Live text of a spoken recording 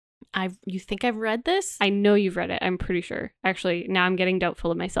You think I've read this? I know you've read it. I'm pretty sure. Actually, now I'm getting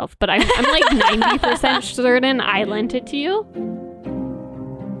doubtful of myself, but I'm like 90% certain I lent it to you.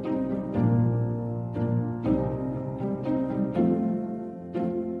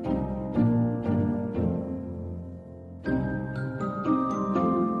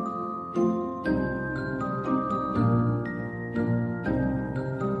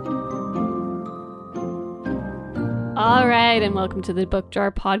 All right, and welcome to the Book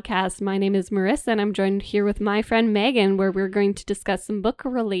Jar podcast. My name is Marissa, and I'm joined here with my friend Megan, where we're going to discuss some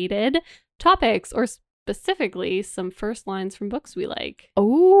book-related topics, or specifically some first lines from books we like.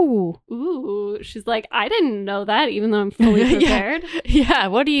 Ooh. She's like, I didn't know that, even though I'm fully prepared. Yeah,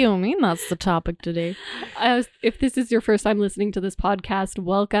 what do you mean that's the topic today? If this is your first time listening to this podcast,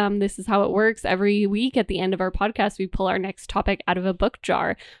 welcome. This is how it works. Every week at the end of our podcast, we pull our next topic out of a book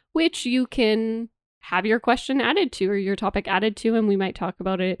jar, which you can have your question added to or your topic added to, and we might talk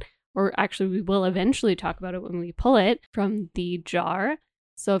about it, or actually we will eventually talk about it when we pull it from the jar.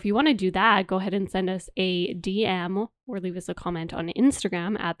 So if you want to do that, go ahead and send us a DM or leave us a comment on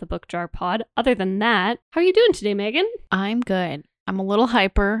Instagram at the Book Jar Pod. Other than that, how are you doing today, Megan? I'm good. I'm a little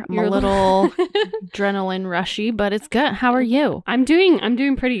hyper. I'm a little adrenaline rushy, but it's good. How are you? I'm doing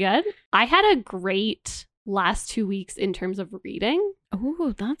pretty good. I had a great last 2 weeks in terms of reading.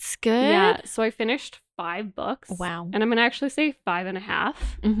 Oh, that's good. Yeah, so I finished 5 books. Wow. And I'm going to actually say 5.5.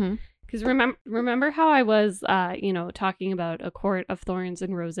 Mm-hmm. Because remember how I was, talking about A Court of Thorns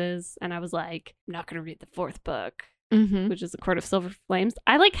and Roses, and I was like, I'm not going to read the 4th book, which is A Court of Silver Flames.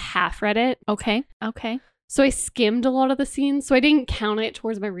 I like half read it. Okay. So I skimmed a lot of the scenes. So I didn't count it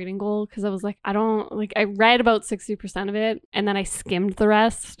towards my reading goal because I was like, I read about 60% of it and then I skimmed the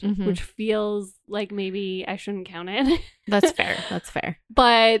rest, which feels like maybe I shouldn't count it. That's fair.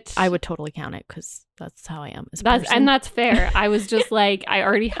 But I would totally count it because that's how I am as a person. And that's fair. I was just like, I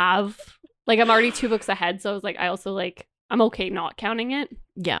already have, I'm already 2 books ahead. So I was like, I also I'm okay not counting it.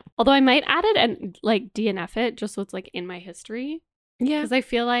 Yeah. Although I might add it and DNF it just so it's in my history. Yeah. Because I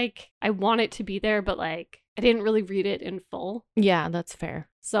feel like I want it to be there, but I didn't really read it in full. Yeah, that's fair.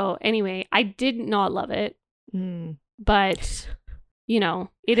 So anyway, I did not love it, but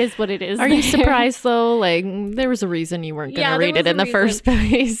it is what it is. Are you surprised though? There was a reason you weren't going to read it in the first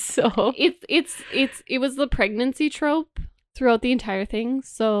place. So it was the pregnancy trope throughout the entire thing.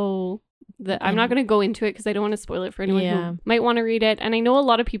 So I'm not going to go into it because I don't want to spoil it for anyone who might want to read it. And I know a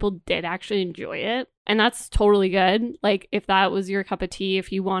lot of people did actually enjoy it. And that's totally good. If that was your cup of tea,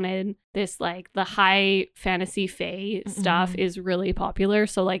 if you wanted this, the high fantasy fae stuff is really popular.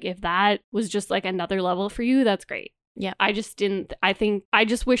 So if that was just another level for you, that's great. Yeah. I just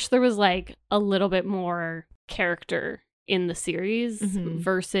wish there was a little bit more character in the series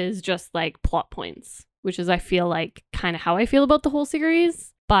versus just plot points, which is I feel kind of how I feel about the whole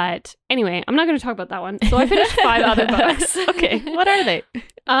series. But anyway, I'm not going to talk about that one. So I finished 5 other books. Okay, what are they?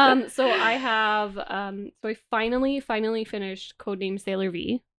 So I have, I finally finished Codename Sailor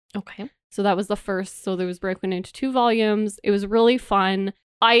V. Okay. So that was the first. So there was broken into 2 volumes. It was really fun.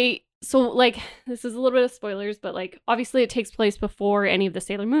 This is a little bit of spoilers, but obviously it takes place before any of the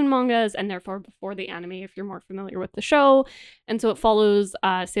Sailor Moon mangas and therefore before the anime if you're more familiar with the show. And so it follows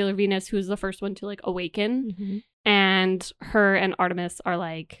Sailor Venus, who is the first one to awaken. And her and Artemis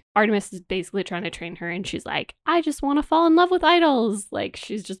are Artemis is basically trying to train her, and she's like, I just want to fall in love with idols.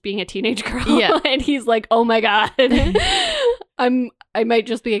 She's just being a teenage girl. Yeah. And he's like, oh my God. I might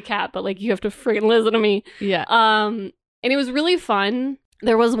just be a cat, but you have to freaking listen to me. Yeah. And it was really fun.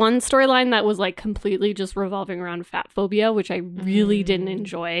 There was one storyline that was completely just revolving around fat phobia, which I really didn't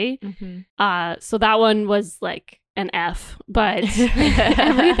enjoy. So that one was an F, but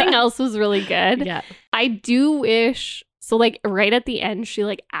everything else was really good. Yeah. I do wish, right at the end,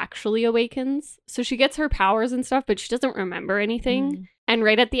 she actually awakens. So she gets her powers and stuff, but she doesn't remember anything. And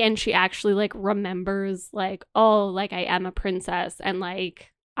right at the end, she actually remembers I am a princess and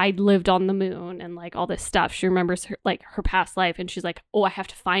I lived on the moon and all this stuff. She remembers her her past life, and she's like, oh, I have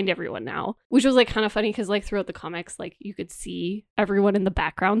to find everyone now, which was kind of funny because throughout the comics you could see everyone in the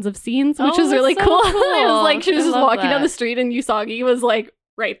backgrounds of scenes, which was really so cool. cool. It was she was just walking down the street and Usagi was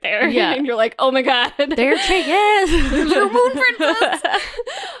right there. Yeah. And you're like, oh my God, there she is. There's your moon princess.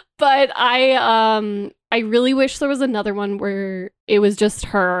 But I really wish there was another one where it was just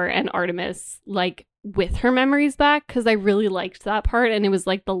her and Artemis with her memories back, because I really liked that part, and it was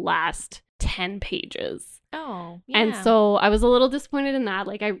the last 10 pages. Oh, yeah. And so I was a little disappointed in that.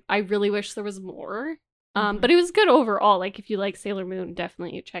 I really wish there was more. But it was good overall. If you like Sailor Moon,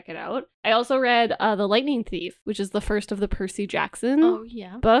 definitely check it out. I also read The Lightning Thief, which is the first of the Percy Jackson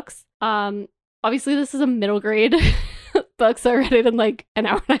books. Obviously, this is a middle grade book, so I read it in like an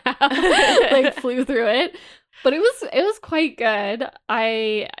hour and a half. Like flew through it. But it was quite good.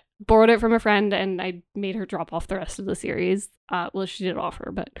 I borrowed it from a friend and I made her drop off the rest of the series. Well, she did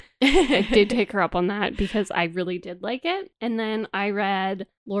offer, but I did take her up on that because I really did like it. And then I read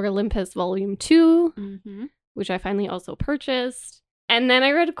Lord Olympus Volume 2, which I finally also purchased. And then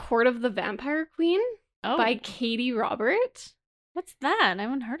I read Court of the Vampire Queen by Katie Robert. What's that? I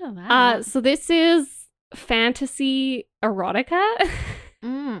haven't heard of that. So this is fantasy erotica.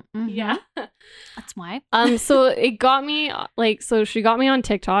 Yeah. That's why. So it got me so she got me on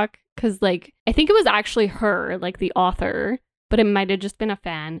TikTok because like I think it was actually her, like the author, but it might have just been a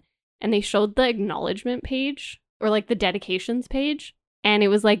fan. And they showed the acknowledgement page or like the dedications page. And it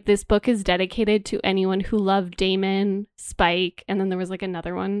was like, this book is dedicated to anyone who loved Damon, Spike, and then there was like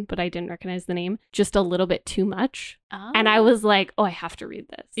another one, but I didn't recognize the name, just a little bit too much. Oh. And I was like, oh, I have to read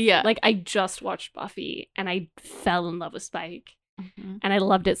this. Yeah. Like I just watched Buffy and I fell in love with Spike. And I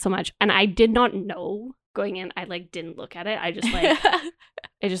loved it so much. And I did not know going in. I like didn't look at it. I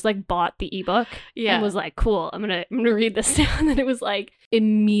just like bought the ebook and was like, cool, I'm gonna read this now. And then it was like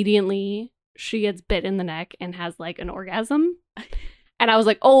immediately she gets bit in the neck and has like an orgasm. And I was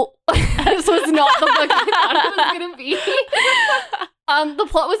like, oh, so it's not the book I thought it was gonna be. The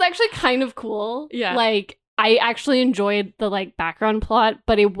plot was actually kind of cool. Yeah. Like I actually enjoyed the like background plot,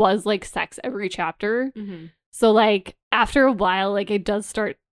 but it was like sex every chapter. So like after a while, like it does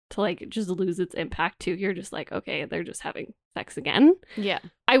start to like just lose its impact too. You're just like, okay, they're just having sex again. Yeah.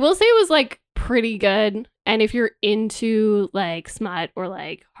 I will say it was like pretty good. And if you're into like smut or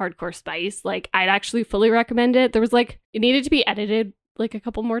like hardcore spice, like I'd actually fully recommend it. There was like, it needed to be edited like a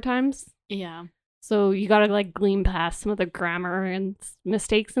couple more times. Yeah. So you gotta like glean past some of the grammar and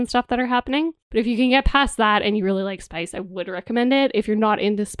mistakes and stuff that are happening. But if you can get past that and you really like spice, I would recommend it. If you're not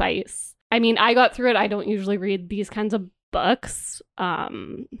into spice, I mean, I got through it. I don't usually read these kinds of books.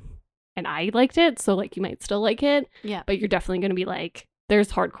 And I liked it. So like you might still like it. Yeah. But you're definitely gonna be like,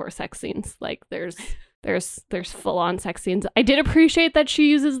 there's hardcore sex scenes. Like there's full on sex scenes. I did appreciate that she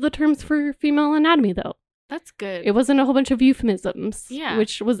uses the terms for female anatomy though. That's good. It wasn't a whole bunch of euphemisms. Yeah.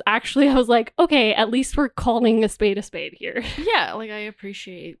 Which was actually, I was like, okay, at least we're calling a spade here. Yeah, like I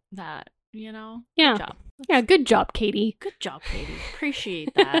appreciate that, you know? Yeah. Good job. Yeah, good job, Katie. Good job, Katie.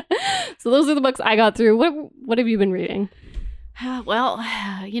 Appreciate that. So those are the books I got through. What have you been reading? Well,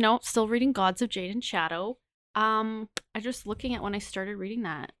 you know, still reading Gods of Jade and Shadow. I just looking at when I started reading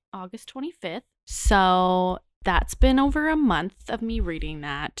that, August 25th. So that's been over a month of me reading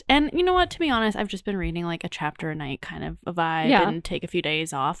that. And you know what? To be honest, I've just been reading like a chapter a night kind of a vibe and take a few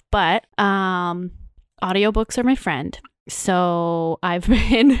days off. But audiobooks are my friend. So I've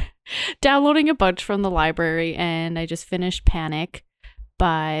been downloading a bunch from the library and I just finished Panic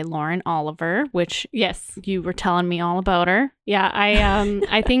by Lauren Oliver, which you were telling me all about her. Yeah,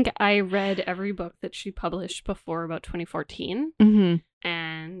 I think I read every book that she published before about 2014.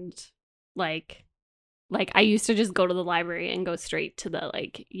 And like I used to just go to the library and go straight to the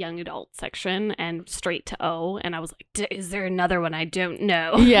like young adult section and straight to O, and I was like, is there another one I don't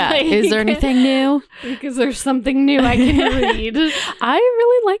know? Yeah, like, is there anything new? Because there's something new I can read. I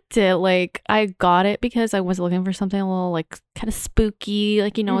really liked it. Like I got it because I was looking for something a little like kind of spooky,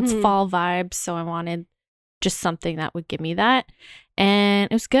 like, you know, it's fall vibes, so I wanted just something that would give me that.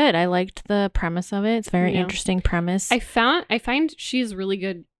 And it was good. I liked the premise of it. It's a very interesting premise. I find she's really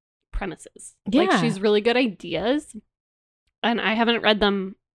good premises. Like she's really good ideas. And I haven't read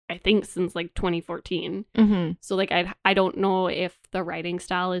them, I think, since like 2014. So like I don't know if the writing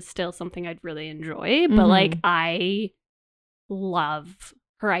style is still something I'd really enjoy, but like I love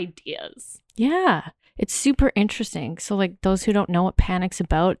her ideas. Yeah. It's super interesting. So like those who don't know what Panic's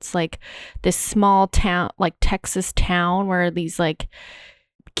about, it's like this small town, like Texas town where these like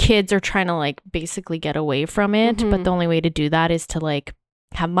kids are trying to like basically get away from it. But the only way to do that is to like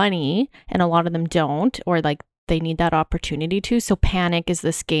have money, and a lot of them don't, or like they need that opportunity to. So Panic is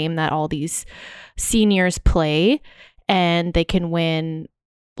this game that all these seniors play and they can win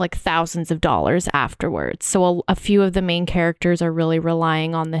like thousands of dollars afterwards. So a few of the main characters are really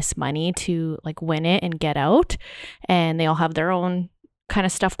relying on this money to like win it and get out, and they all have their own kind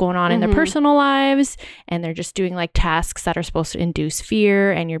of stuff going on in their personal lives, and they're just doing like tasks that are supposed to induce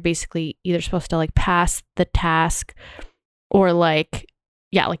fear, and you're basically either supposed to like pass the task or like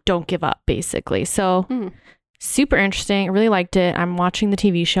don't give up basically. So super interesting. I really liked it. I'm watching the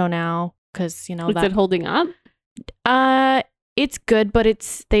TV show now because, you know, is it holding up? It's good,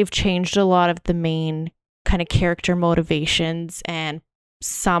 but they've changed a lot of the main kind of character motivations and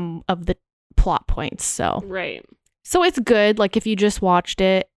some of the plot points. So right. So it's good. Like if you just watched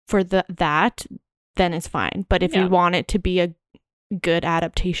it for that, then it's fine. But if Yeah. you want it to be a good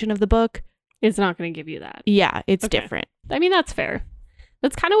adaptation of the book, It's not going to give you that. yeah, it's Okay. different. I mean, that's fair.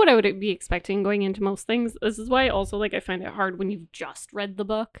 That's kind of what I would be expecting going into most things. This is why also like I find it hard when you've just read the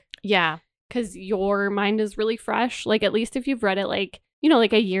book, Yeah. because your mind is really fresh. Like at least if you've read it like, you know,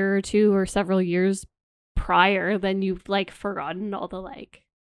 like a year or two or several years prior, then you've like forgotten all the like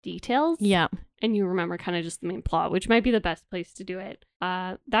details. Yeah. And you remember kind of just the main plot, which might be the best place to do it.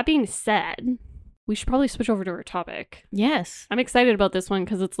 That being said, we should probably switch over to our topic. Yes. I'm excited about this one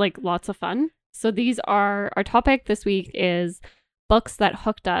because it's like lots of fun. So these are our topic this week is books that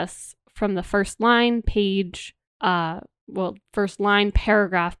hooked us from the first line, page, first line,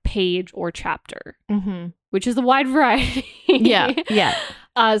 paragraph, page, or chapter, Mm-hmm. which is a wide variety. Yeah. Yeah.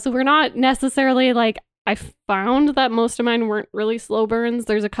 So we're not necessarily like, I found that most of mine weren't really slow burns.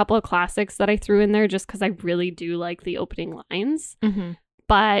 There's a couple of classics that I threw in there just because I really do like the opening lines. Mm-hmm.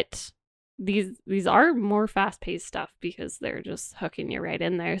 But these are more fast-paced stuff because they're just hooking you right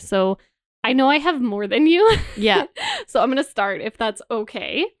in there. So I know I have more than you. Yeah. So I'm going to start if that's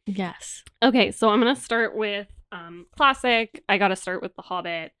okay. Yes. Okay, so I'm going to start with classic. I got to start with The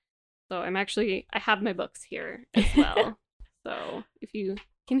Hobbit. So I have my books here as well. So if you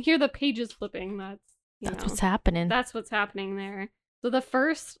can hear the pages flipping, that's what's happening. That's what's happening there. So the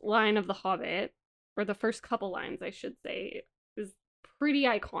first line of The Hobbit, or the first couple lines, I should say, is pretty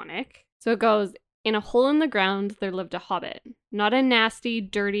iconic. So it goes, "In a hole in the ground there lived a hobbit, not a nasty,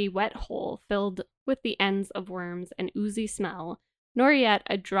 dirty, wet hole filled with the ends of worms and oozy smell, nor yet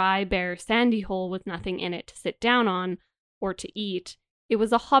a dry, bare, sandy hole with nothing in it to sit down on or to eat. It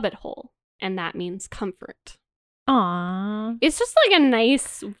was a hobbit hole, and that means comfort." Aww. It's just like a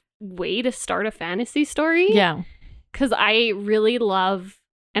nice way to start a fantasy story. Yeah. Because I really love,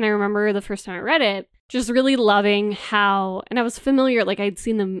 and I remember the first time I read it, just really loving how, and I was familiar, like I'd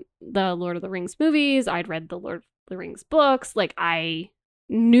seen the Lord of the Rings movies, I'd read the Lord of the Rings books, like I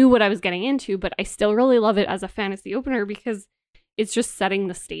knew what I was getting into, but I still really love it as a fantasy opener because it's just setting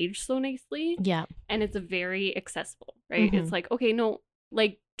the stage so nicely. Yeah. And it's very accessible, right? Mhm. It's like, okay, no,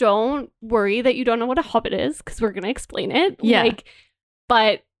 like don't worry that you don't know what a hobbit is because we're going to explain it. Yeah. Like,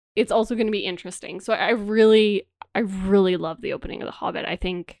 but it's also going to be interesting. So I really love the opening of The Hobbit, I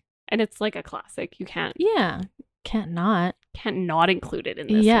think. And it's like a classic. You can't Can't not include it in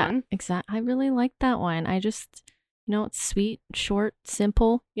this one. Exactly. I really like that one. I just, it's sweet, short,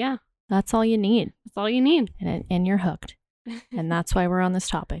 simple. Yeah. That's all you need. That's all you need. And you're hooked. And that's why we're on this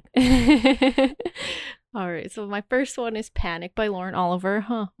topic. All right. So my first one is Panic by Lauren Oliver.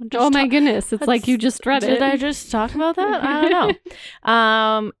 Oh my goodness. It's like you just read it. Did I just talk about that? I don't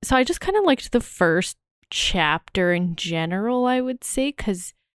know. So I just kind of liked the first chapter in general, I would say,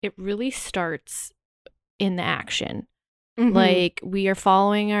 because it really starts in the action. Mhm. Like we are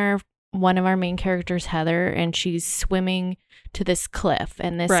following one of our main characters, Heather, and she's swimming to this cliff.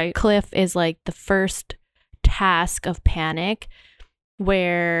 And this Right. cliff is like the first task of Panic,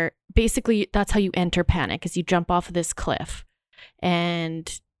 where basically that's how you enter Panic, is you jump off of this cliff.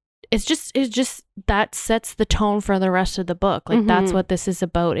 And it's just that sets the tone for the rest of the book. Like that's Mhm. what this is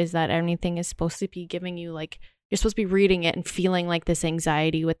about, is that everything is supposed to be giving you like, you're supposed to be reading it and feeling like this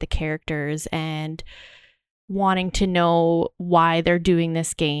anxiety with the characters and wanting to know why they're doing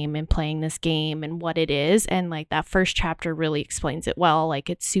this game and playing this game and what it is. And like that first chapter really explains it well. Like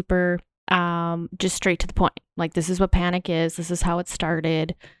it's super just straight to the point. Like this is what Panic is. This is how it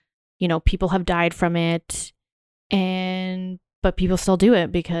started. People have died from it, but people still do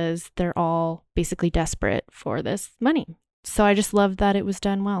it because they're all basically desperate for this money. So I just love that it was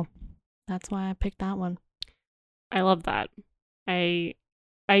done well. That's why I picked that one. I love that.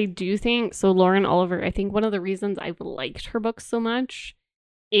 I do think so. Lauren Oliver, I think one of the reasons I've liked her books so much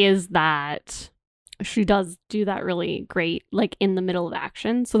is that she does do that really great, like in the middle of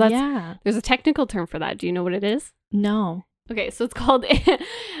action. So there's a technical term for that. Do you know what it is? No. Okay, so it's called.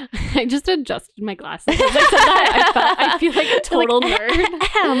 I just adjusted my glasses. As I said that, I feel like a total nerd.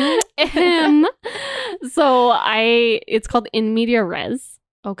 So it's called in media res.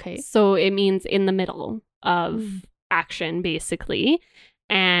 Okay. So it means in the middle of action, basically.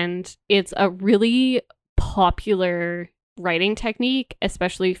 And it's a really popular writing technique,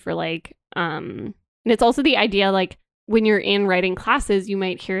 especially for like, and it's also the idea, like when you're in writing classes, you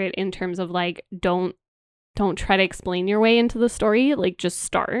might hear it in terms of like, don't try to explain your way into the story, like just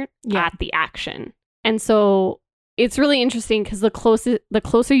start at the action. And so it's really interesting because the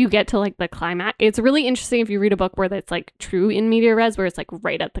closer you get to like the climax, it's really interesting if you read a book where that's like true in media res, where it's like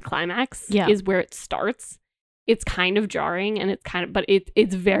right at the climax is where it starts. it's kind of jarring and but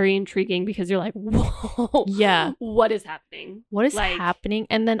it's very intriguing because you're like, whoa, Yeah. what is happening? What is Like, happening?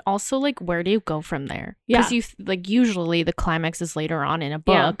 And then also, like, where do you go from there? Yeah. Because usually the climax is later on in a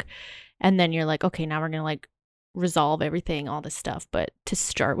book. And then you're like, okay, now we're going to like resolve everything, all this stuff. But to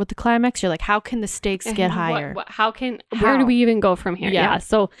start with the climax, you're like, how can the stakes get higher? Where do we even go from here? Yeah.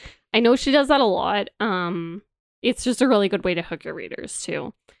 So I know she does that a lot. It's just a really good way to hook your readers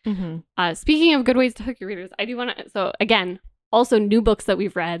too. Mm-hmm. Speaking of good ways to hook your readers, I do want to, so again, also new books that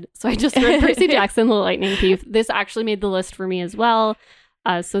we've read. So I just read Percy Jackson, The Lightning Thief. This actually made the list for me as well.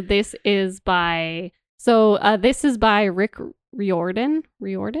 So this is by Rick Riordan.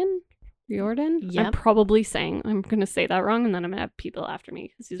 Riordan? Yep. I'm probably saying, I'm going to say that wrong, and then I'm going to have people after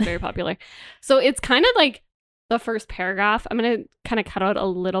me because he's very popular. So it's kind of like the first paragraph. I'm going to kind of cut out a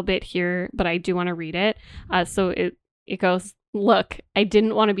little bit here, but I do want to read it. So it goes, "Look, I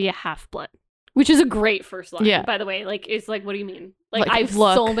didn't want to be a half-blood," which is a great first line, by the way. Like, it's like, what do you mean? Like I have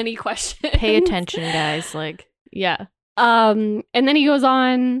so many questions. Pay attention, guys. Like, yeah. And then he goes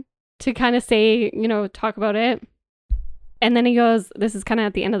on to kind of say, talk about it. And then he goes, this is kind of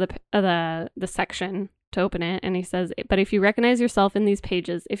at the end of the section to open it. And he says, "But if you recognize yourself in these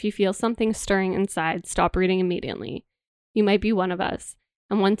pages, if you feel something stirring inside, stop reading immediately. You might be one of us.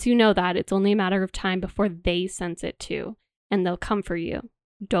 And once you know that, it's only a matter of time before they sense it too. And they'll come for you.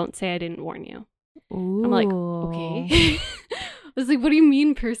 Don't say I didn't warn you." Ooh. I'm like, okay. I was like, what do you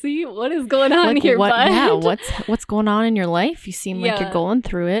mean, Percy? What is going on here, bud? Yeah, what's going on in your life? You seem like you're going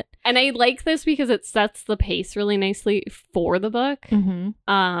through it. And I like this because it sets the pace really nicely for the book.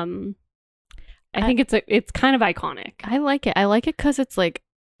 Mm-hmm. I think it's kind of iconic. I like it. I like it because it's like,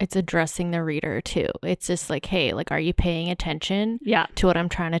 it's addressing the reader too. It's just like, hey, like, are you paying attention to what I'm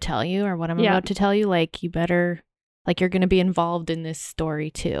trying to tell you or what I'm about to tell you? Like, you better, like, you're going to be involved in this story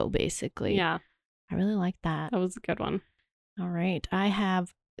too, basically. Yeah. I really like that. That was a good one. All right. I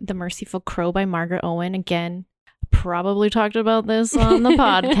have The Merciful Crow by Margaret Owen. Again, probably talked about this on the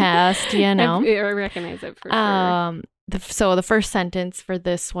podcast, I recognize it for sure. So the first sentence for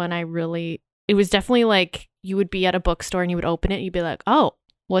this one, it was definitely like you would be at a bookstore and you would open it and you'd be like, oh,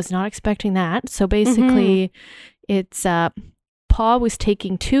 was not expecting that. So basically it's Pa was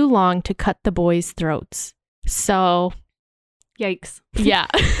taking too long to cut the boys' throats. So yikes. Yeah.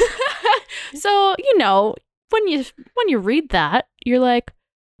 So, when you read that, you're like,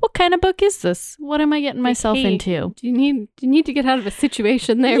 what kind of book is this? What am I getting myself into? Do you need to get out of a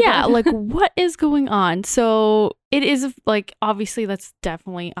situation there? Yeah, like, what is going on? So it is like, obviously that's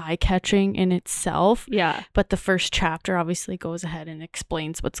definitely eye-catching in itself. Yeah. But the first chapter obviously goes ahead and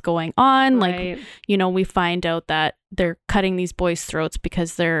explains what's going on. Right. Like, we find out that they're cutting these boys' throats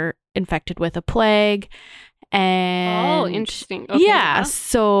because they're infected with a plague. And interesting. Okay, yeah,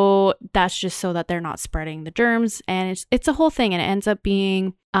 so that's just so that they're not spreading the germs, and it's a whole thing, and it ends up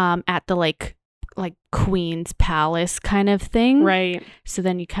being at the like Queen's Palace kind of thing, right? So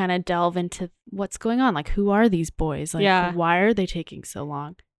then you kind of delve into what's going on, like, who are these boys, like, why are they taking so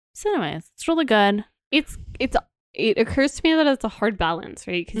long? So anyways, it's really good. It occurs to me that it's a hard balance,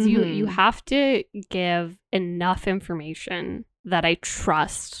 right? Because you have to give enough information that I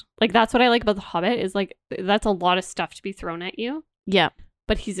trust. Like, that's what I like about The Hobbit, is like, that's a lot of stuff to be thrown at you. Yeah.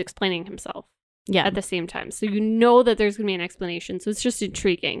 But he's explaining himself. Yeah. At the same time. So you know that there's going to be an explanation. So it's just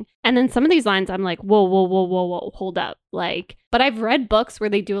intriguing. And then some of these lines, I'm like, whoa, hold up. Like, but I've read books where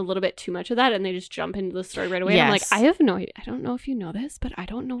they do a little bit too much of that and they just jump into the story right away. Yes. I'm like, I don't know if you know this, but I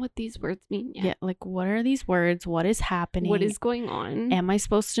don't know what these words mean yet. Yeah, like, what are these words? What is happening? What is going on? Am I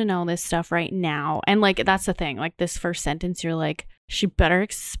supposed to know this stuff right now? And like, that's the thing. Like, this first sentence, you're like, she better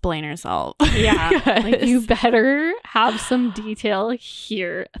explain herself. Yeah. Like, you better have some detail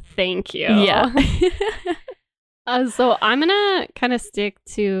here. Thank you. Yeah. So I'm going to kind of stick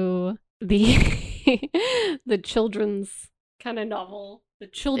to the children's kind of novel, the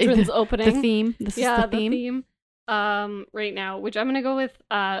children's opening. The theme. This is the theme. Right now, which I'm going to go with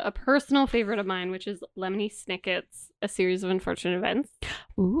a personal favorite of mine, which is Lemony Snicket's A Series of Unfortunate Events.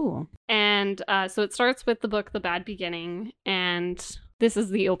 Ooh. And so it starts with the book The Bad Beginning, and this is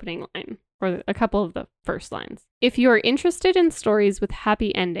the opening line, or a couple of the first lines. "If you are interested in stories with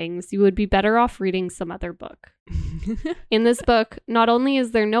happy endings, you would be better off reading some other book. In this book, not only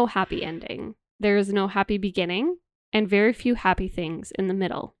is there no happy ending, there is no happy beginning, and very few happy things in the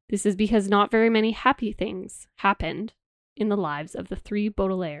middle. This is because not very many happy things happened in the lives of the three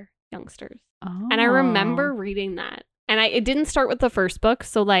Baudelaire youngsters." Oh. And I remember reading that. And it didn't start with the first book.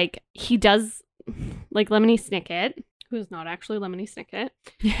 So, like, he does, like, Lemony Snicket, who is not actually Lemony Snicket,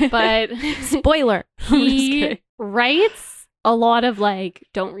 but spoiler, he writes a lot of like,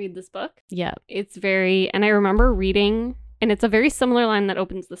 don't read this book. Yeah. It's very, and I remember reading, and it's a very similar line that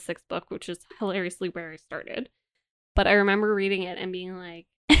opens the 6th book, which is hilariously where I started. But I remember reading it and being like,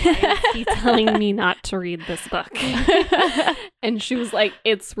 why is he telling me not to read this book? And she was like,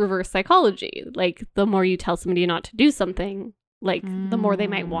 it's reverse psychology. Like, the more you tell somebody not to do something, like, the more they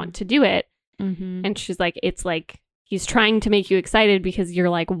might want to do it. Mm-hmm. And she's like, it's like, he's trying to make you excited because you're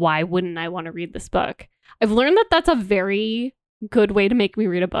like, why wouldn't I want to read this book? I've learned that that's a very good way to make me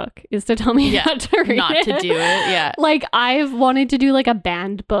read a book, is to tell me not to read not it. to do it. Yeah. Like, I've wanted to do like a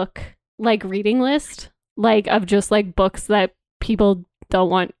banned book, like, reading list, like, of just like books that people don't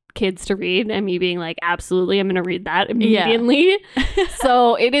want kids to read, and me being like, absolutely, I'm gonna read that immediately.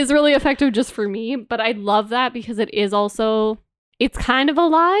 So it is really effective just for me, but I love that because it is also, it's kind of a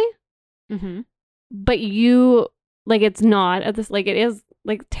lie, but you, like, it's not at this, like, it is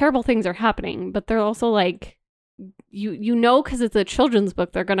like terrible things are happening, but they're also like, you know, because it's a children's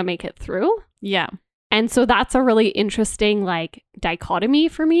book, they're gonna make it through. Yeah. And so that's a really interesting, like, dichotomy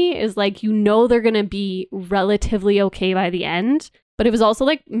for me, is like, you know, they're going to be relatively okay by the end. But it was also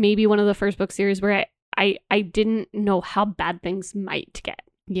like maybe one of the first book series where I didn't know how bad things might get.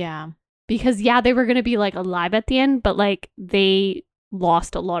 Yeah. Because, yeah, they were going to be like alive at the end, but like they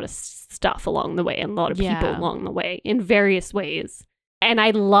lost a lot of stuff along the way and a lot of people along the way in various ways. And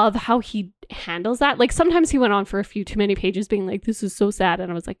I love how he handles that. Like, sometimes he went on for a few too many pages being like, this is so sad.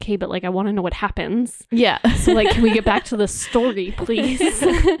 And I was like, okay, but like, I want to know what happens. Yeah. So like, can we get back to the story, please?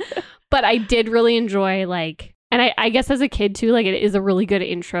 But I did really enjoy, like, and I guess as a kid too, like, it is a really good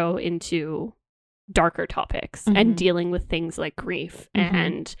intro into darker topics and dealing with things like grief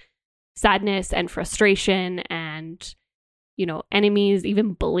and sadness and frustration and, you know, enemies,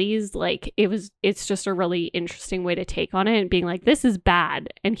 even bullies. Like, it's just a really interesting way to take on it, and being like, this is bad.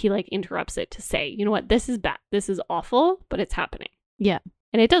 And he like interrupts it to say, you know what, this is bad. This is awful, but it's happening. Yeah.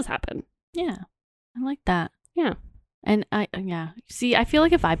 And it does happen. Yeah. I like that. Yeah. And see, I feel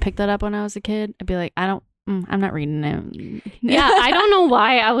like if I picked that up when I was a kid, I'd be like, I'm not reading it. Yeah. I don't know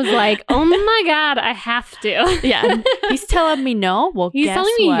why I was like, oh my God, I have to. Yeah. He's telling me no. Well, he's guess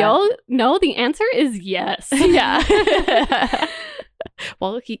telling me what? no. The answer is yes. Yeah.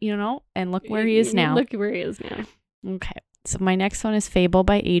 Well, and look where he is now. Look where he is now. Okay. So my next one is Fable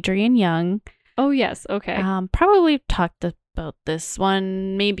by Adrienne Young. Oh, yes. Okay. Probably talked about this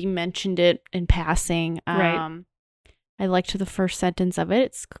one, maybe mentioned it in passing. Right. I liked the first sentence of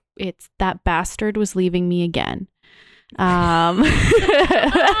it. It's that bastard was leaving me again. That's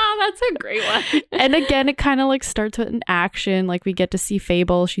a great one. And again, it kind of like starts with an action. Like, we get to see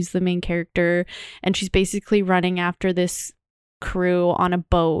Fable. She's the main character, and she's basically running after this crew on a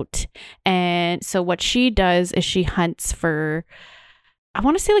boat. And so what she does is she hunts for, I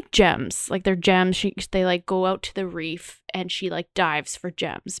want to say, like, gems. Like, they're gems. They like go out to the reef, and she like dives for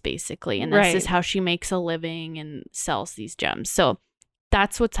gems, basically. And this is how she makes a living and sells these gems. So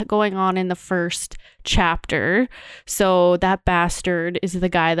that's what's going on in the first chapter. So that bastard is the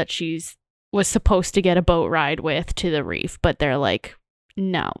guy that was supposed to get a boat ride with to the reef, but they're like,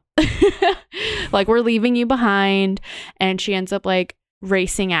 no. Like, we're leaving you behind. And she ends up like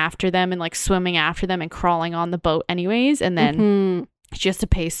racing after them and like swimming after them and crawling on the boat anyways. And then she has to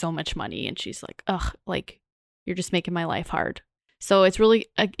pay so much money, and she's like, ugh, like, you're just making my life hard. So it's really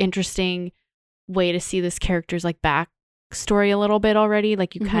an interesting way to see this character's like backstory a little bit already.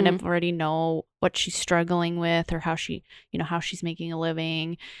 Like, you kind of already know what she's struggling with, or how she's making a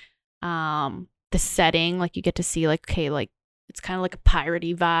living. The setting, like, you get to see like, okay, like, it's kind of like a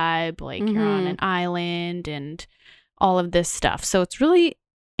piratey vibe, like you're on an island and all of this stuff. So it's really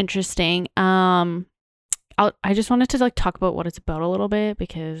interesting. I just wanted to like talk about what it's about a little bit,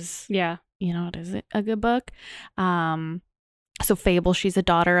 because it is a good book. So Fable, she's a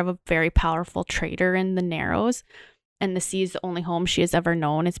daughter of a very powerful trader in the Narrows, and the sea is the only home she has ever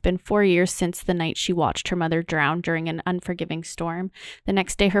known. It's been 4 years since the night she watched her mother drown during an unforgiving storm. The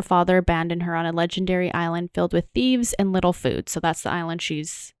next day, her father abandoned her on a legendary island filled with thieves and little food. So that's the island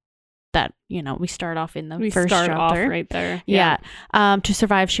we start off in the first chapter. Off right there. Yeah. To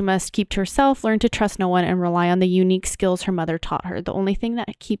survive, she must keep to herself, learn to trust no one, and rely on the unique skills her mother taught her. The only thing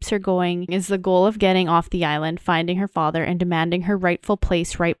that keeps her going is the goal of getting off the island, finding her father, and demanding her rightful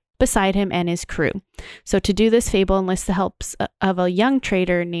place right beside him and his crew. So to do this, Fable enlists the help of a young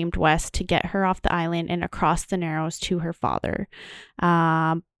trader named West to get her off the island and across the Narrows to her father.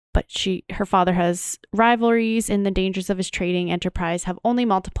 But her father has rivalries, and the dangers of his trading enterprise have only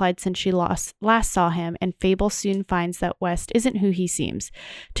multiplied since she last saw him, and Fable soon finds that West isn't who he seems.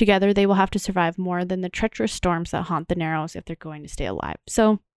 Together, they will have to survive more than the treacherous storms that haunt the Narrows if they're going to stay alive.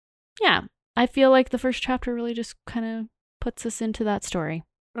 So, yeah, I feel like the first chapter really just kind of puts us into that story.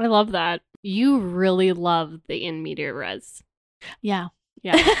 I love that. You really love the in media res. Yeah.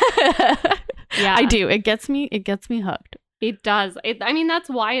 Yeah. Yeah. I do. It gets me hooked. It does. I mean, that's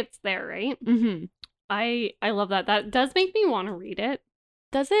why it's there, right? Mm-hmm. I love that. That does make me want to read it.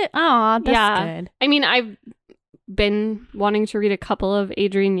 Does it? Oh, that's good. I mean, I've been wanting to read a couple of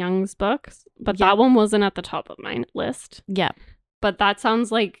Adrienne Young's books, but Yeah. that one wasn't at the top of my list. Yeah. But that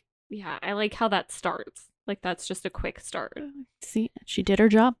sounds like, yeah, I like how that starts. Like, that's just a quick start. See, she did her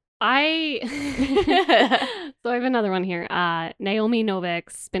job. So I have another one here. Naomi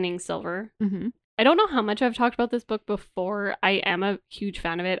Novik's Spinning Silver. Mm-hmm. I don't know how much I've talked about this book before. I am a huge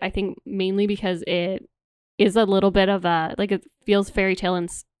fan of it. I think mainly because it is a little bit of a, like, it feels fairy tale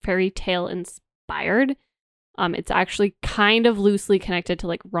inspired. It's actually kind of loosely connected to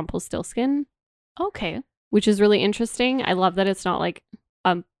like Rumpelstiltskin. Okay. Which is really interesting. I love that it's not like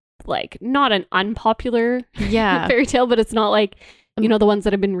not an unpopular fairy tale, but it's not like, you know, the ones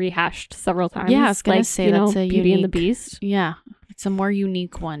that have been rehashed several times. Yeah, I was gonna like, say you that's know, a Beauty and the unique- Beast. Yeah. It's a more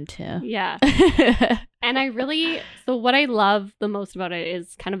unique one too. Yeah. And so what I love the most about it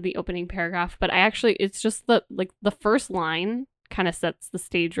is kind of the opening paragraph, but it's just the first line kind of sets the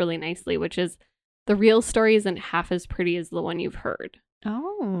stage really nicely, which is, the real story isn't half as pretty as the one you've heard.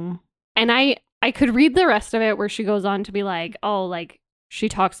 Oh. And I could read the rest of it where she goes on to be like, oh, like she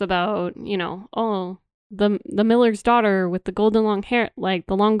talks about, you know, oh, the miller's daughter with the golden long hair, like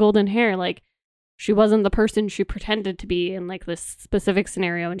the long golden hair, like she wasn't the person she pretended to be in like this specific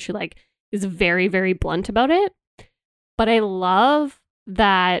scenario. And she like is very, very blunt about it. But I love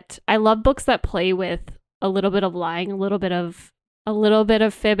books that play with a little bit of lying, a little bit of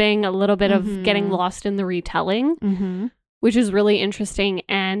fibbing, a little bit of getting lost in the retelling, which is really interesting.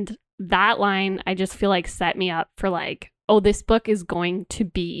 And that line, I just feel like set me up for like, oh, this book is going to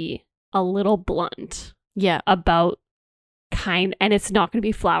be a little blunt. Yeah. About and it's not going to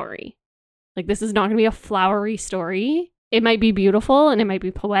be flowery. Like, this is not going to be a flowery story. It might be beautiful and it might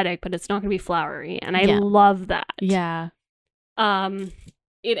be poetic, but it's not going to be flowery. And I love that. Yeah.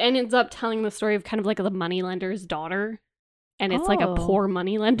 It ends up telling the story of kind of like the moneylender's daughter. And it's like a poor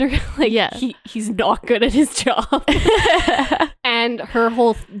moneylender. Like, he's not good at his job. And her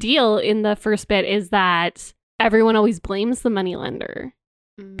whole deal in the first bit is that everyone always blames the moneylender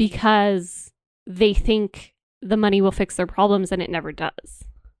because they think the money will fix their problems, and it never does.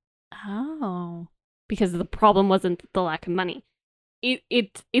 Oh. Because the problem wasn't the lack of money.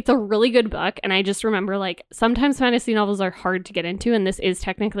 It's a really good book, and I just remember, like, sometimes fantasy novels are hard to get into, and this is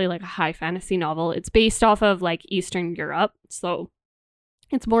technically like a high fantasy novel. It's based off of like Eastern Europe, so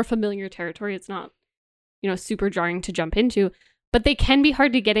it's more familiar territory. It's not, you know, super jarring to jump into, but they can be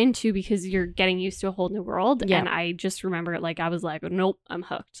hard to get into because you're getting used to a whole new world. Yeah. And I just remember, like, I was like, nope, I'm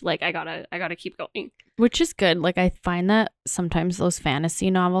hooked. Like, I gotta keep going. Which is good. Like, I find that sometimes those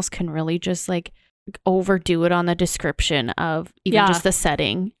fantasy novels can really just like overdo it on the description of even just the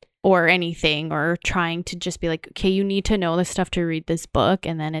setting or anything, or trying to just be like, okay, you need to know this stuff to read this book,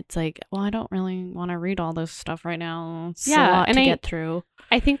 and then it's like, well, I don't really want to read all this stuff right now. It's a lot to get through.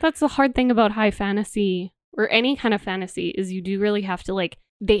 I think that's the hard thing about high fantasy or any kind of fantasy is you do really have to, like,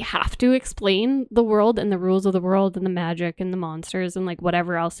 they have to explain the world and the rules of the world and the magic and the monsters and like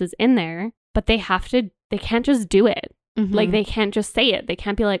whatever else is in there, but they can't just do it. Like, they can't just say it. They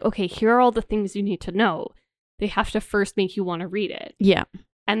can't be like, okay, here are all the things you need to know. They have to first make you want to read it. Yeah.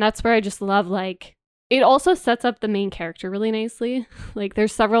 And that's where I just love, like, it also sets up the main character really nicely. Like,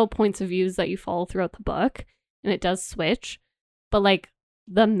 there's several points of views that you follow throughout the book, and it does switch. But, like,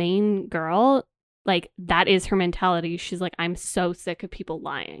 the main girl, like, that is her mentality. She's like, I'm so sick of people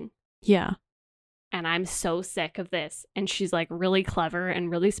lying. Yeah. And I'm so sick of this. And she's, like, really clever and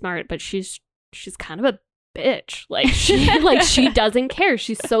really smart, but she's kind of a bitch. Like, she doesn't care.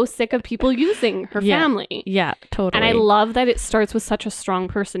 She's so sick of people using her family. Yeah, totally. And I love that it starts with such a strong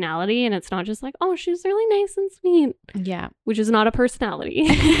personality, and it's not just like, oh, she's really nice and sweet. Yeah. Which is not a personality.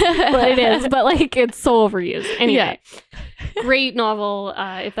 But it is. But, like, it's so overused. Anyway, great novel.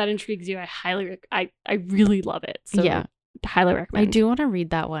 If that intrigues you, I really love it. So highly recommend. I do want to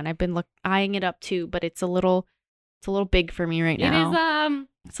read that one. I've been eyeing it up too, but it's a little big for me right now.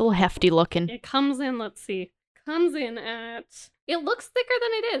 It's a little hefty looking. It comes in, let's see. It looks thicker than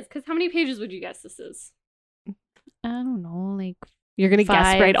it is, because how many pages would you guess this is? I don't know, like, you're gonna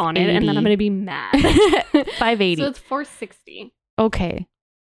guess right on it, and then I'm gonna be mad. 580. So it's 460. Okay.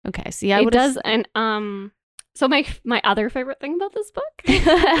 So yeah, it does. And so my other favorite thing about this book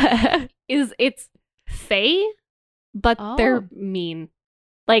is it's fae, but they're mean.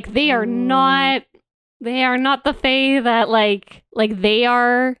 Like, they are not. They are not the fae that like they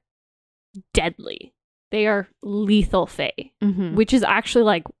are deadly. They are lethal fae, Mm-hmm. which is actually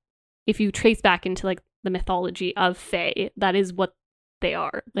like, if you trace back into like the mythology of fae, that is what they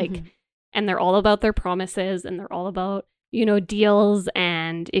are. Like, Mhm. and they're all about their promises, and they're all about, you know, deals.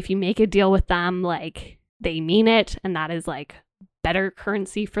 And if you make a deal with them, like, they mean it. And that is like better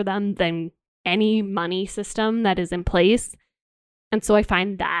currency for them than any money system that is in place. And so I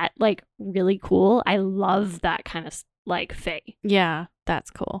find that like really cool. I love that kind of like fae, Yeah,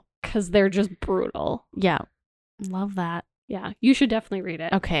 that's cool. because they're just brutal. Yeah. Love that. Yeah, you should definitely read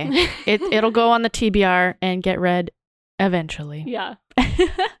it. Okay. It'll go on the TBR and get read eventually. Yeah.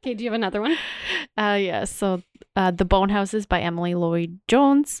 Okay, do you have another one? Yeah. So The Bone Houses by Emily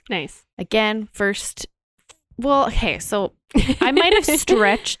Lloyd-Jones. Nice. Again, first, well, okay, so I might have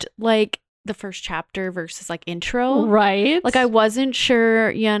stretched like the first chapter versus like intro. Right. Like I wasn't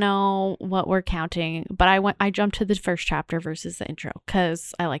sure, you know, what we're counting, but I jumped to the first chapter versus the intro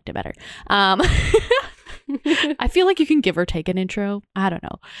because I liked it better. I feel like you can give or take an intro. I don't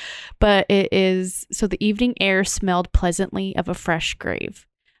know. But it is, so the evening air smelled pleasantly of a fresh grave.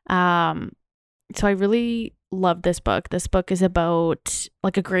 So I really love this book. This book is about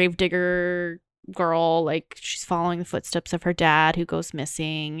like a grave digger girl, like she's following the footsteps of her dad who goes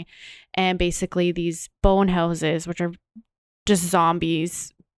missing, and basically these bone houses, which are just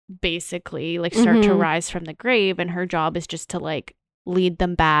zombies, basically like start to rise from the grave, and her job is just to like lead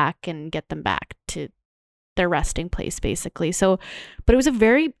them back and get them back to their resting place, basically. So, but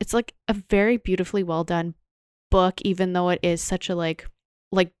it's like a very beautifully well done book, even though it is such a like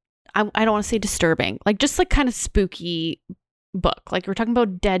I don't want to say disturbing, like just like kind of spooky book. Like we're talking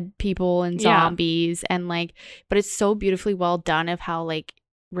about dead people and zombies, and like, but it's so beautifully well done of how like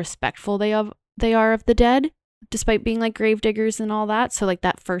respectful they are of the dead, despite being like grave diggers and all that. So like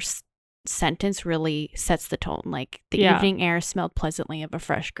that first sentence really sets the tone. Like the evening air smelled pleasantly of a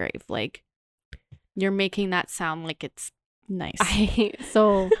fresh grave. Like you're making that sound like it's nice.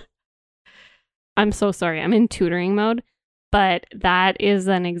 I'm so sorry. I'm in tutoring mode, but that is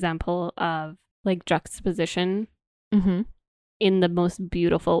an example of like juxtaposition in the most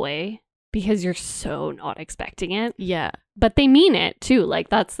beautiful way, because you're so not expecting it. Yeah. But they mean it too. Like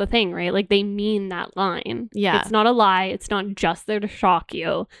that's the thing, right? Like they mean that line. Yeah. It's not a lie. It's not just there to shock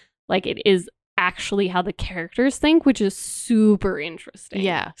you. Like it is actually how the characters think, which is super interesting.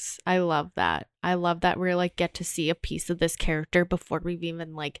 Yes. I love that. I love that we like get to see a piece of this character before we've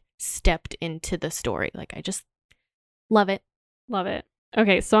even like stepped into the story. Like I just love it. Love it.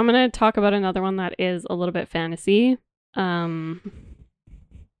 Okay, so I'm going to talk about another one that is a little bit fantasy. I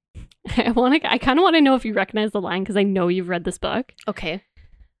kind of want to know if you recognize the line, because I know you've read this book. Okay.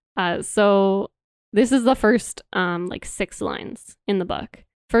 So this is the first like 6 lines in the book.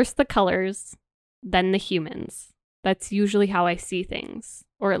 First the colors, then the humans. That's usually how I see things,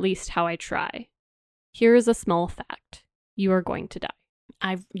 or at least how I try. Here is a small fact. You are going to die.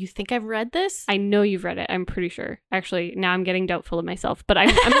 You think I've read this? I know you've read it. I'm pretty sure. Actually, now I'm getting doubtful of myself, but I'm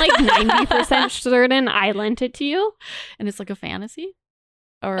like 90% certain I lent it to you. And it's like a fantasy?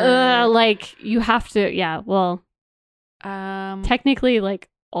 Or like you have to, yeah, well, technically like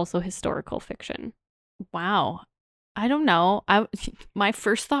also historical fiction. Wow. I don't know. My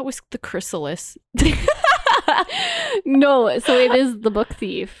first thought was The Chrysalis. No, so it is The Book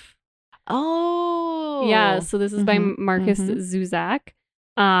Thief. Oh. Yeah, so this is by Markus Zusak.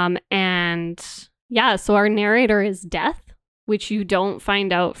 And yeah, so our narrator is Death, which you don't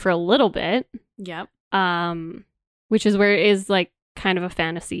find out for a little bit. Yep. Which is where it is like kind of a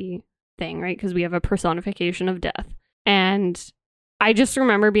fantasy thing, right? Because we have a personification of death. And I just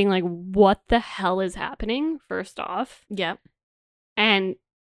remember being like, what the hell is happening, first off? Yep. And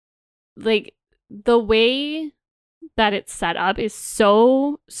like the way that it's set up is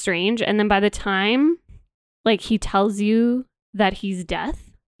so strange. And then by the time like he tells you that he's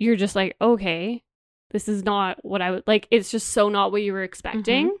Death, you're just like, okay, this is not what I would like. It's just so not what you were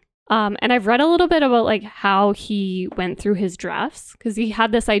expecting. And I've read a little bit about like how he went through his drafts, because he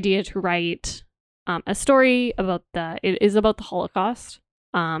had this idea to write a story about it is about the Holocaust.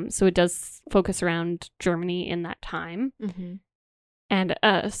 So it does focus around Germany in that time, and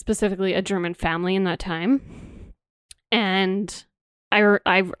specifically a German family in that time. And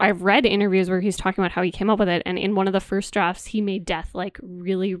I've read interviews where he's talking about how he came up with it, and in one of the first drafts, he made death like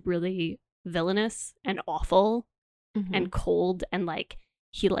really, really villainous and awful and cold, and like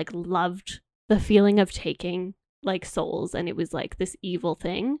he like loved the feeling of taking like souls, and it was like this evil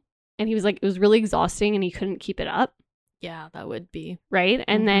thing, and he was like, it was really exhausting, and he couldn't keep it up. Yeah, that would be right.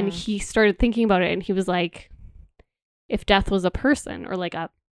 And then he started thinking about it, and he was like, if death was a person, or like a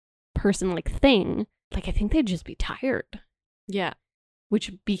person like thing, like I think they'd just be tired. Yeah.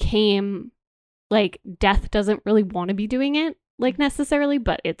 Which became like death doesn't really want to be doing it like necessarily,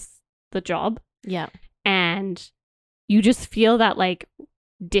 but it's the job. Yeah. And you just feel that like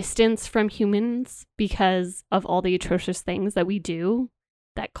distance from humans because of all the atrocious things that we do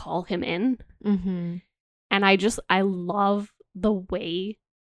that call him in. Mm-hmm. And I love the way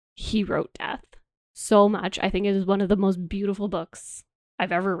he wrote death so much. I think it is one of the most beautiful books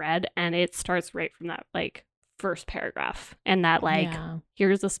I've ever read, and it starts right from that like first paragraph, and that like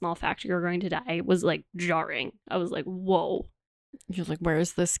here's a small fact, you're going to die was like jarring. I was like, whoa. You're like, where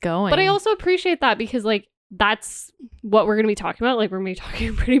is this going? But I also appreciate that because like that's what we're going to be talking about. Like we're going to be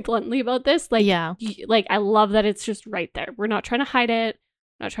talking pretty bluntly about this. Like, like I love that it's just right there. We're not trying to hide it.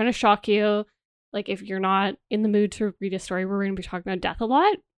 Not trying to shock you. Like if you're not in the mood to read a story where we're going to be talking about death a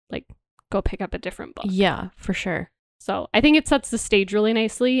lot, like go pick up a different book. Yeah, for sure. So I think it sets the stage really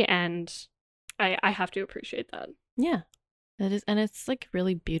nicely, and I have to appreciate that. Yeah, it is, and it's like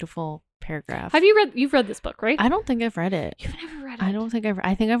really beautiful paragraph. You've read this book, right? I don't think I've read it. You've never read it?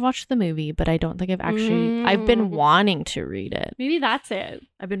 I think I've watched the movie, but I don't think I've actually, I've been wanting to read it. Maybe that's it.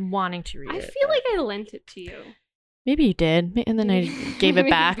 I've been wanting to read it. I feel like I lent it to you. Maybe you did. And then I gave it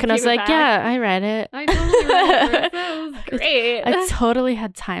back and I was like, yeah, I read it. I totally remember it. That was great. I totally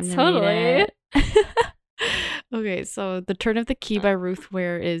had time to read it. Okay, so The Turn of the Key by Ruth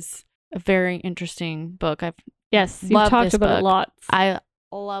Ware is a very interesting book. You've talked about it lots. I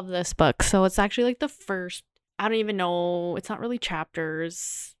love this book. So it's actually like the first, I don't even know, it's not really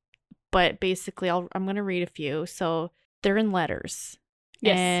chapters, but basically I'm going to read a few. So they're in letters.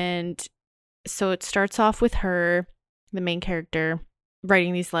 Yes. And so it starts off with her, the main character,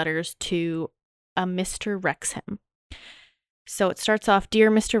 writing these letters to a Mr. Wrexham. So it starts off,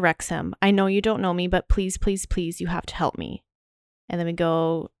 Dear Mr. Wrexham, I know you don't know me, but please, please, please, you have to help me. And then we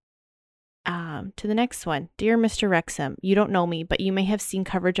go to the next one. Dear Mr. Wrexham, you don't know me, but you may have seen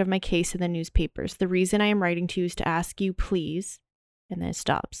coverage of my case in the newspapers. The reason I am writing to you is to ask you, please, and then it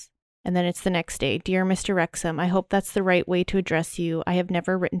stops. And then it's the next day. Dear Mr. Wrexham, I hope that's the right way to address you. I have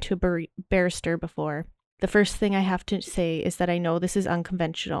never written to a barrister before. The first thing I have to say is that I know this is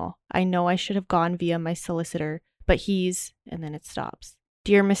unconventional. I know I should have gone via my solicitor, but he's... And then it stops.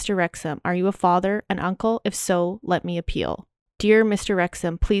 Dear Mr. Wrexham, are you a father, an uncle? If so, let me appeal. Dear Mr.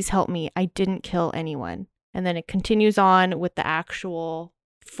 Wrexham, please help me. I didn't kill anyone. And then it continues on with the actual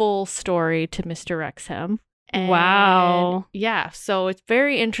full story to Mr. Wrexham. And wow. Yeah, so it's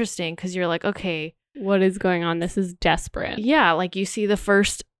very interesting because you're like, okay, what is going on? This is desperate. Yeah, like you see the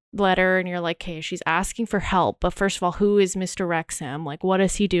first letter and you're like, okay, she's asking for help. But first of all, who is Mr. Wrexham? Like, what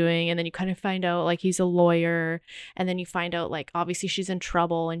is he doing? And then you kind of find out like he's a lawyer. And then you find out like obviously she's in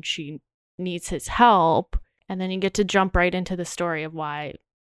trouble and she needs his help. And then you get to jump right into the story of why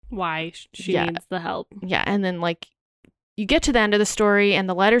she needs the help. Yeah, and then like you get to the end of the story and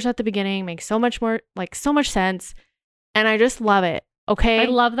the letters at the beginning make so much sense. And I just love it. Okay. I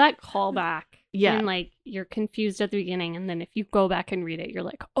love that callback. Yeah. And like you're confused at the beginning. And then if you go back and read it, you're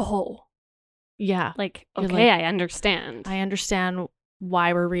like, oh. Yeah. Like, okay, I understand. I understand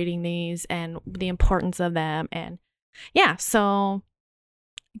why we're reading these and the importance of them. And yeah, so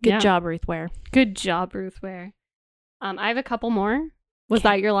good job, Ruth Ware. Good job, Ruth Ware. I have a couple more. Was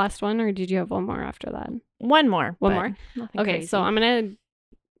that your last one, or did you have one more after that? One more. Okay, crazy. So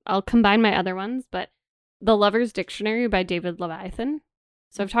I'll combine my other ones, but The Lover's Dictionary by David Leviathan.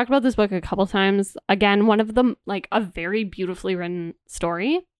 So I've talked about this book a couple times. Again, one of them, like a very beautifully written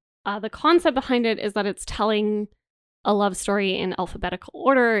story. The concept behind it is that it's telling a love story in alphabetical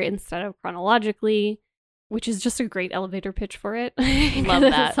order instead of chronologically, which is just a great elevator pitch for it. Love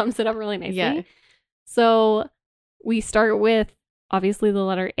that. It sums it up really nicely. Yeah. So we start with obviously the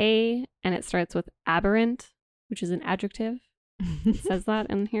letter A, and it starts with aberrant, which is an adjective. It says that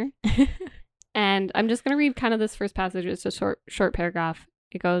in here. And I'm just going to read kind of this first passage. It's a short paragraph.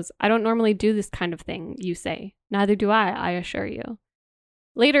 It goes, I don't normally do this kind of thing, you say. Neither do I assure you.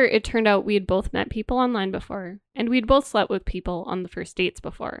 Later, it turned out we had both met people online before, and we'd both slept with people on the first dates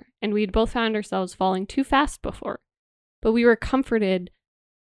before, and we'd both found ourselves falling too fast before. But we comforted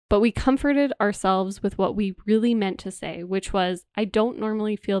ourselves with what we really meant to say, which was, I don't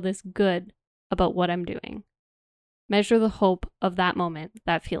normally feel this good about what I'm doing. Measure the hope of that moment,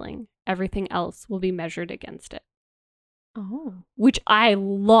 that feeling. Everything else will be measured against it. Oh. Which I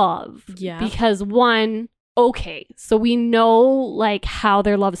love. Yeah. Because one, okay, so we know like how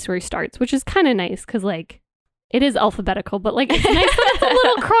their love story starts, which is kind of nice because like it is alphabetical, but like it's nice that it's a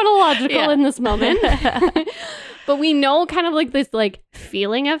little chronological in this moment. But we know kind of like this like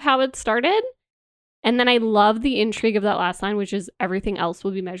feeling of how it started. And then I love the intrigue of that last line, which is everything else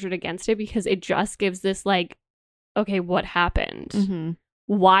will be measured against it, because it just gives this like, okay, what happened? Mm-hmm.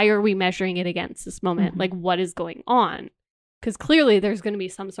 why are we measuring it against this moment? Mm-hmm. Like, what is going on? Because clearly there's going to be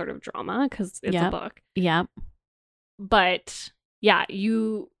some sort of drama because it's a book. Yeah. But yeah,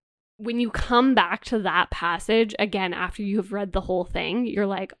 when you come back to that passage again after you've read the whole thing, you're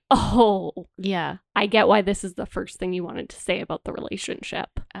like, oh, yeah, I get why this is the first thing you wanted to say about the relationship.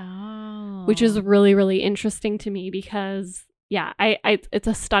 Oh, which is really, really interesting to me because yeah, it's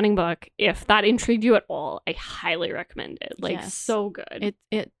a stunning book. If that intrigued you at all, I highly recommend it. Like, yes. So good.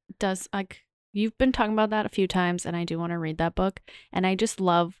 It does. Like, you've been talking about that a few times, and I do want to read that book. And I just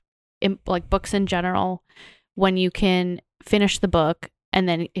love like books in general when you can finish the book. And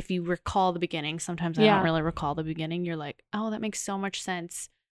then if you recall the beginning, sometimes I don't really recall the beginning. You're like, oh, that makes so much sense.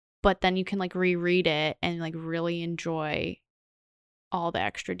 But then you can like reread it and like really enjoy all the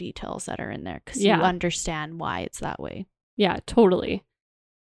extra details that are in there because you understand why it's that way. Yeah, totally.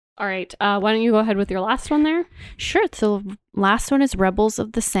 All right. Why don't you go ahead with your last one there? Sure. So last one is Rebels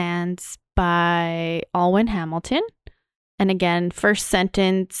of the Sands by Alwyn Hamilton. And again, first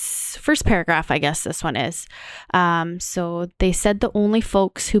paragraph, I guess this one is. So they said the only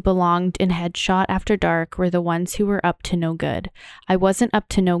folks who belonged in Headshot After Dark were the ones who were up to no good. I wasn't up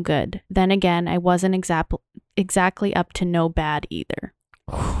to no good. Then again, I wasn't exactly up to no bad either.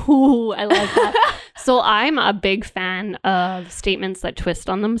 Ooh, I love that. So I'm a big fan of statements that twist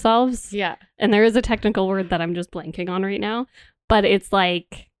on themselves. Yeah. And there is a technical word that I'm just blanking on right now. But it's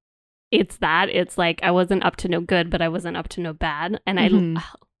like... It's like I wasn't up to no good, but I wasn't up to no bad. And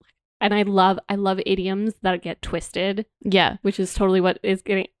I love idioms that get twisted. Yeah. Which is totally what is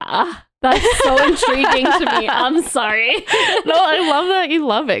getting that's so intriguing to me. I'm sorry. No, I love that you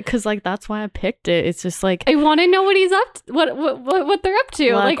love it because like that's why I picked it. It's just like I want to know what he's up to, what they're up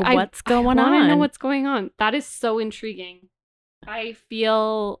to. Like what's going on. I want to know what's going on. That is so intriguing. I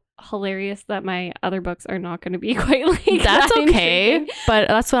feel hilarious that my other books are not going to be quite like that's that okay, intriguing. But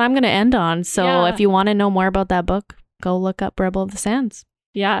that's what I'm going to end on. So if you want to know more about that book, go look up Rebel of the Sands.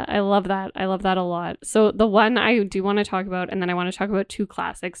 Yeah, I love that. I love that a lot. So the one I do want to talk about, and then I want to talk about two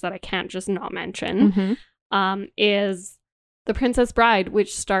classics that I can't just not mention, is The Princess Bride,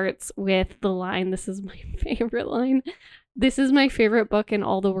 which starts with the line, this is my favorite line, "This is my favorite book in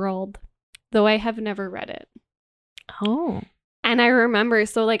all the world, though I have never read it." Oh. And I remember,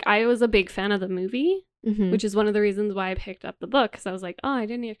 so like I was a big fan of the movie, which is one of the reasons why I picked up the book, because I was like, oh, I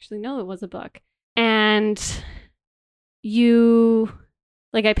didn't actually know it was a book. And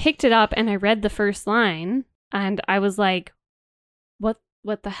I picked it up and I read the first line and I was like, what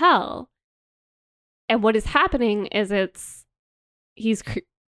the hell? And what is happening is he's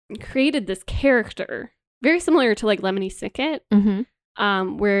created this character very similar to like Lemony Snicket.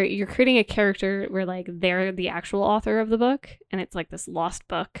 Where you're creating a character where like they're the actual author of the book and it's like this lost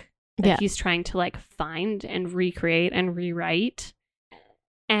book that he's trying to like find and recreate and rewrite.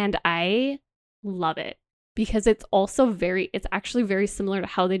 And I love it because it's actually very similar to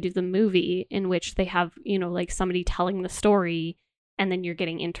how they do the movie, in which they have, like somebody telling the story and then you're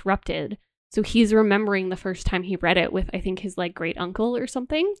getting interrupted. So he's remembering the first time he read it with, I think, his like great uncle or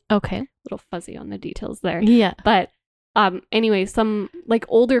something. Okay. A little fuzzy on the details there. Yeah. But anyway, some like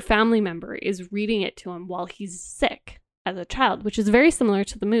older family member is reading it to him while he's sick as a child, which is very similar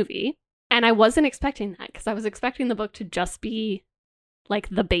to the movie. And I wasn't expecting that because I was expecting the book to just be like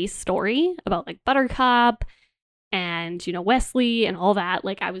the base story about like Buttercup and, Wesley and all that.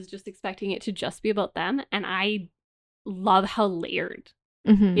 Like I was just expecting it to just be about them. And I love how layered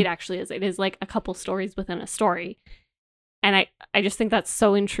it actually is. It is like a couple stories within a story. And I just think that's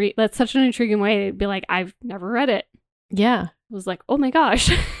that's such an intriguing way to be like, I've never read it. Yeah. I was like, oh my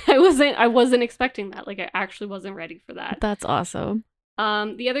gosh, I wasn't expecting that. Like I actually wasn't ready for that. That's awesome.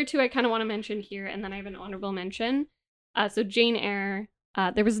 The other two I kind of want to mention here, and then I have an honorable mention. So Jane Eyre,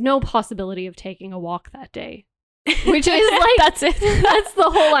 there was no possibility of taking a walk that day, which is like, that's it. That's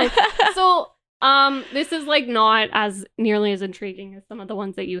the whole line. So this is like not as nearly as intriguing as some of the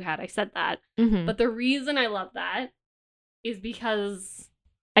ones that you had. I said that. But the reason I love that is because,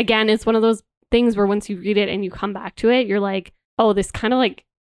 again, it's one of those things where once you read it and you come back to it, you're like, oh, this kind of like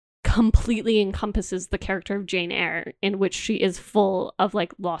completely encompasses the character of Jane Eyre, in which she is full of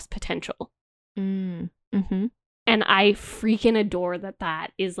like lost potential. And I freaking adore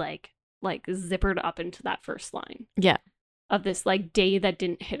that is like zippered up into that first line. Yeah. Of this like day that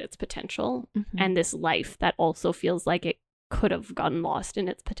didn't hit its potential, and this life that also feels like it could have gotten lost in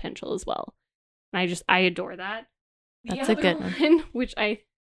its potential as well. And I adore that. That's a good one, which I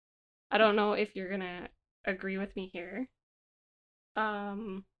don't know if you're gonna agree with me here.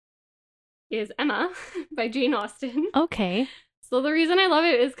 Is Emma by Jane Austen. Okay. So the reason I love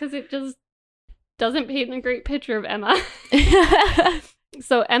it is because it just doesn't paint a great picture of Emma.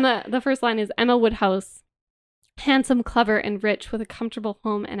 So Emma, the first line is Emma Woodhouse, handsome, clever, and rich, with a comfortable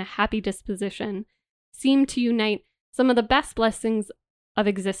home and a happy disposition, seemed to unite some of the best blessings of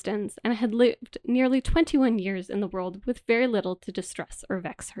existence, and had lived nearly 21 years in the world with very little to distress or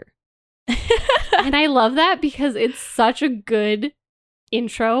vex her. And I love that because it's such a good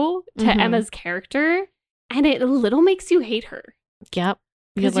intro to Emma's character, and it a little makes you hate her. Yep.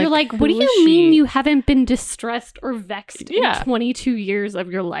 Because you're like, what do you mean you haven't been distressed or vexed in 22 years of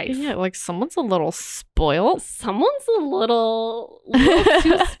your life? Yeah, like someone's a little spoiled. Someone's a little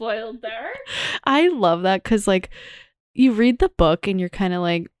too spoiled there. I love that because like you read the book and you're kind of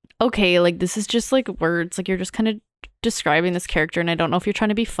like, okay, like this is just like words. Like you're just kind of describing this character and I don't know if you're trying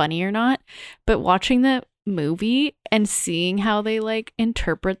to be funny or not. But watching the movie and seeing how they like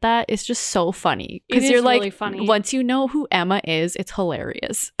interpret that is just so funny because you're like, really funny. Once you know who Emma is, it's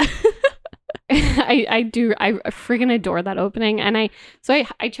hilarious. I freaking adore that opening. And I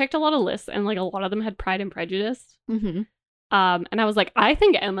checked a lot of lists and like a lot of them had Pride and Prejudice. And I was like, I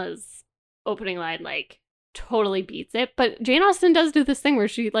think Emma's opening line like totally beats it. But Jane Austen does do this thing where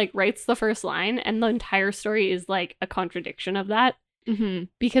she like writes the first line and the entire story is like a contradiction of that.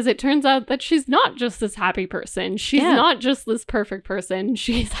 Because it turns out that she's not just this happy person. She's not just this perfect person.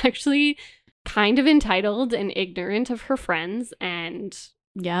 She's actually kind of entitled and ignorant of her friends and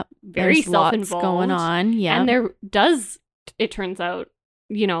very self-involved going on. And it turns out,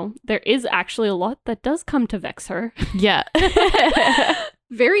 you know, there is actually a lot that does come to vex her.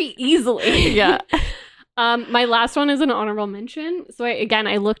 Very easily. My last one is an honorable mention. So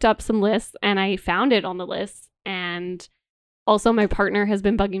I looked up some lists and I found it on the list. And also my partner has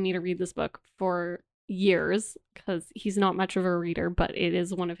been bugging me to read this book for years because he's not much of a reader, but it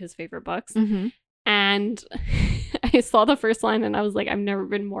is one of his favorite books. And I saw the first line and I was like, I've never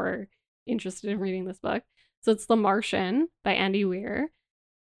been more interested in reading this book. So it's The Martian by Andy Weir.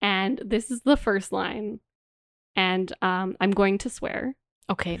 And this is the first line. And I'm going to swear.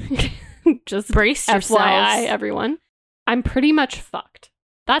 Okay. Just brace yourselves. FYI, everyone. I'm pretty much fucked.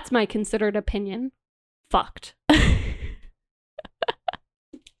 That's my considered opinion. Fucked.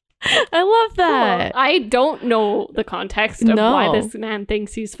 I love that. Well, I don't know the context of why this man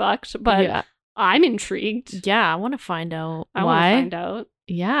thinks he's fucked, but I'm intrigued. Yeah, I want to find out why. I want to find out.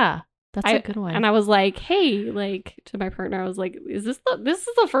 Yeah, that's a good one. And I was like, hey, like to my partner, I was like, this is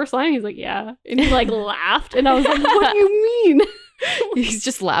the first line? He's like, yeah. And he like laughed. And I was like, what do you mean? He's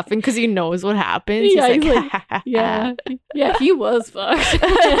just laughing because he knows what happens. Yeah, he's like yeah, he was fucked.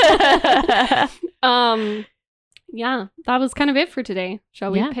 Yeah, that was kind of it for today.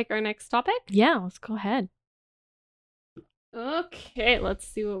 Shall we pick our next topic? Yeah, let's go ahead. Okay, let's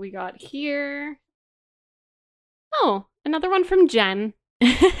see what we got here. Oh, another one from Jen.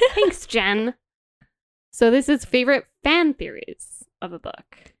 Thanks, Jen. So this is favorite fan theories of a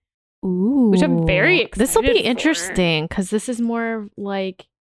book. Ooh. Which I'm very excited This will be interesting because this is more like...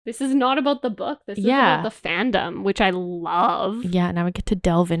 This is not about the book. This is about the fandom, which I love. Yeah, now we get to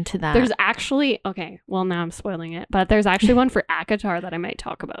delve into that. There's actually... Okay, well, now I'm spoiling it. But there's actually one for ACOTAR that I might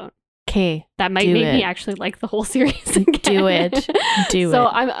talk about. Okay, that might make me actually like the whole series again. Do it. So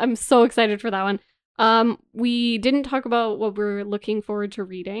I'm so excited for that one. We didn't talk about what we're looking forward to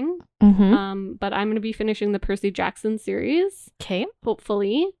reading. But I'm going to be finishing the Percy Jackson series. Okay.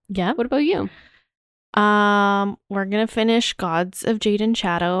 Hopefully. Yeah. What about you? We're going to finish Gods of Jade and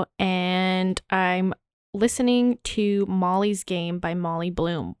Shadow, and I'm listening to Molly's Game by Molly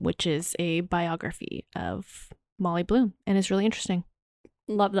Bloom, which is a biography of Molly Bloom, and it's really interesting.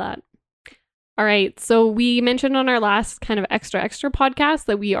 Love that. All right. So we mentioned on our last kind of extra podcast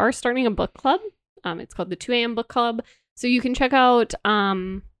that we are starting a book club. It's called the 2 a.m. book club. So you can check out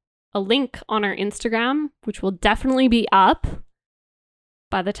a link on our Instagram, which will definitely be up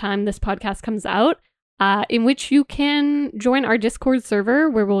by the time this podcast comes out, in which you can join our Discord server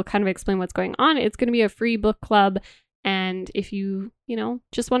where we'll kind of explain what's going on. It's going to be a free book club. And if you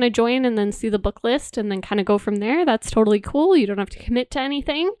just want to join and then see the book list and then kind of go from there, that's totally cool. You don't have to commit to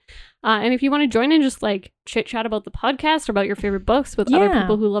anything. And if you want to join and just like chit chat about the podcast or about your favorite books with other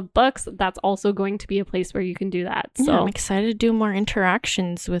people who love books, that's also going to be a place where you can do that. So I'm excited to do more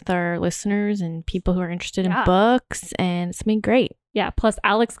interactions with our listeners and people who are interested in books, and it's been great. Yeah. Plus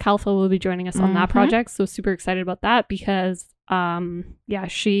Alex Kalfa will be joining us on that project. So super excited about that because,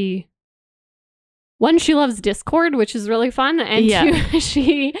 she loves Discord, which is really fun. And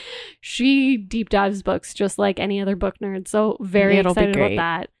two, she deep dives books just like any other book nerd. So very excited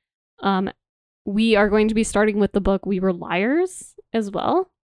about that. We are going to be starting with the book We Were Liars as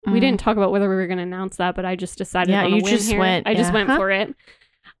well. We didn't talk about whether we were going to announce that, but I just decided on a whim here. I just went for it.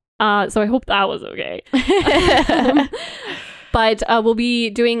 So I hope that was okay. But we'll be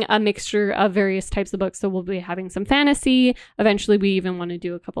doing a mixture of various types of books. So we'll be having some fantasy. Eventually, we even want to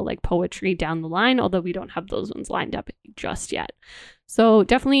do a couple like poetry down the line, although we don't have those ones lined up just yet. So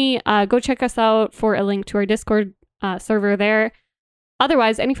definitely go check us out for a link to our Discord server there.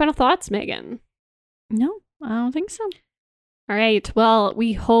 Otherwise, any final thoughts, Megan? No, I don't think so. All right. Well,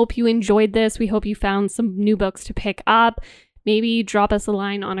 we hope you enjoyed this. We hope you found some new books to pick up. Maybe drop us a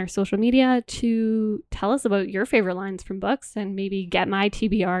line on our social media to tell us about your favorite lines from books and maybe get my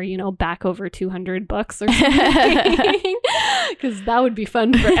TBR, back over 200 books or something. Because that would be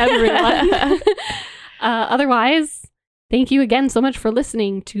fun for everyone. Otherwise, thank you again so much for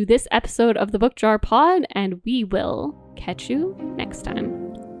listening to this episode of the Book Jar Pod, and we will catch you next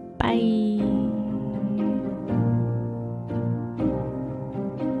time. Bye.